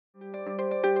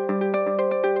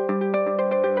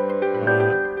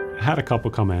had a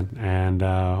couple come in, and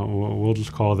we'll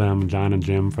just call them John and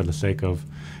Jim for the sake of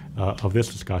this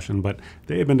discussion, but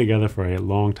they had been together for a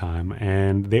long time,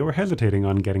 and they were hesitating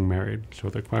on getting married. So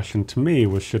the question to me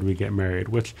was, should we get married?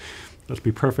 Which, let's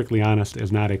be perfectly honest,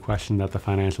 is not a question that the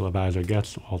financial advisor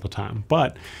gets all the time.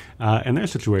 But in their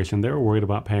situation, they were worried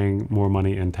about paying more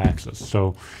money in taxes.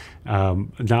 So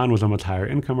John was a much higher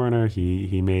income earner.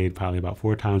 He made probably about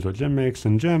 4 times what Jim makes,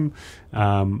 and Jim,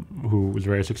 who was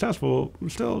very successful,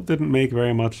 still didn't make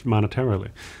very much monetarily.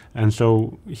 And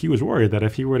so he was worried that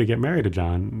if he were to get married to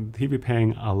John, he'd be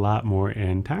paying a lot more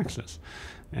in taxes.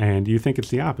 And you think it's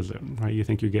the opposite, right? You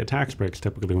think you get tax breaks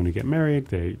typically when you get married.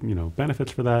 They,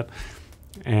 benefits for that.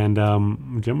 And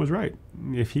Jim was right.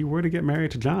 If he were to get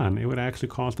married to John, it would actually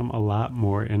cost him a lot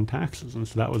more in taxes. And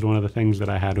so that was one of the things that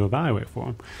I had to evaluate for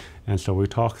him. And so we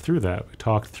talked through that. We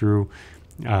talked through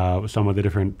some of the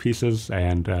different pieces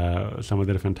and some of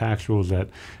the different tax rules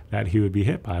that he would be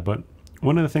hit by. But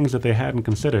one of the things that they hadn't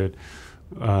considered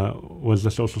was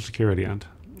the Social Security end.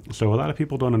 So a lot of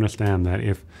people don't understand that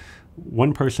if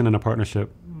one person in a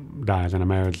partnership dies and a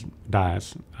marriage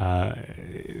dies,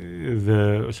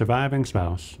 the surviving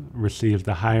spouse receives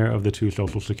the higher of the 2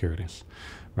 Social Securities,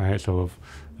 right? So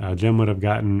if Jim would have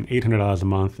gotten $800 a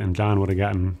month and John would have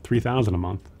gotten $3,000 a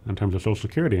month in terms of Social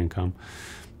Security income,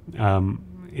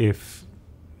 if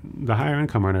the higher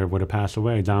income earner would have passed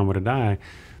away, John would have died,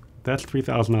 that's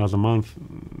 $3,000 a month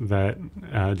that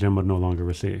Jim would no longer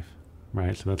receive,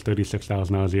 right? So that's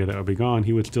 $36,000 a year that would be gone.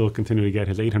 He would still continue to get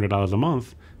his $800 a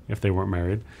month if they weren't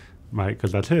married, right?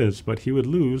 Because that's his, but he would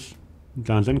lose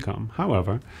John's income.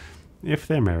 However, if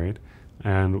they're married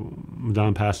and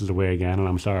John passes away again, and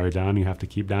I'm sorry, John, you have to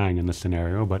keep dying in this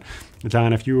scenario, but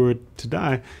John, if you were to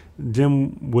die,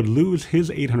 Jim would lose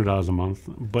his $800 a month,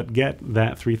 but get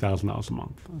that $3,000 a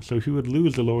month. So he would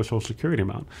lose the lower Social Security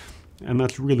amount. And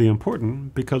that's really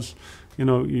important because,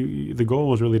 the goal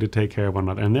was really to take care of one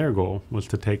another, and their goal was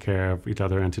to take care of each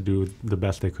other and to do the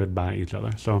best they could by each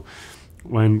other. So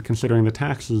when considering the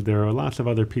taxes, there are lots of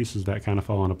other pieces that kind of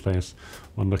fall into place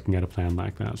when looking at a plan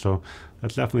like that. So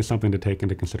that's definitely something to take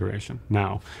into consideration.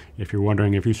 Now, if you're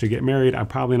wondering if you should get married, I'm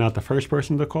probably not the first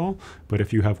person to call, but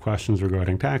if you have questions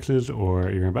regarding taxes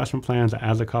or your investment plans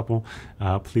as a couple,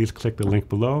 please click the link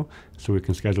below so we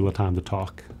can schedule a time to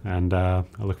talk. And I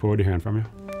look forward to hearing from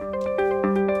you.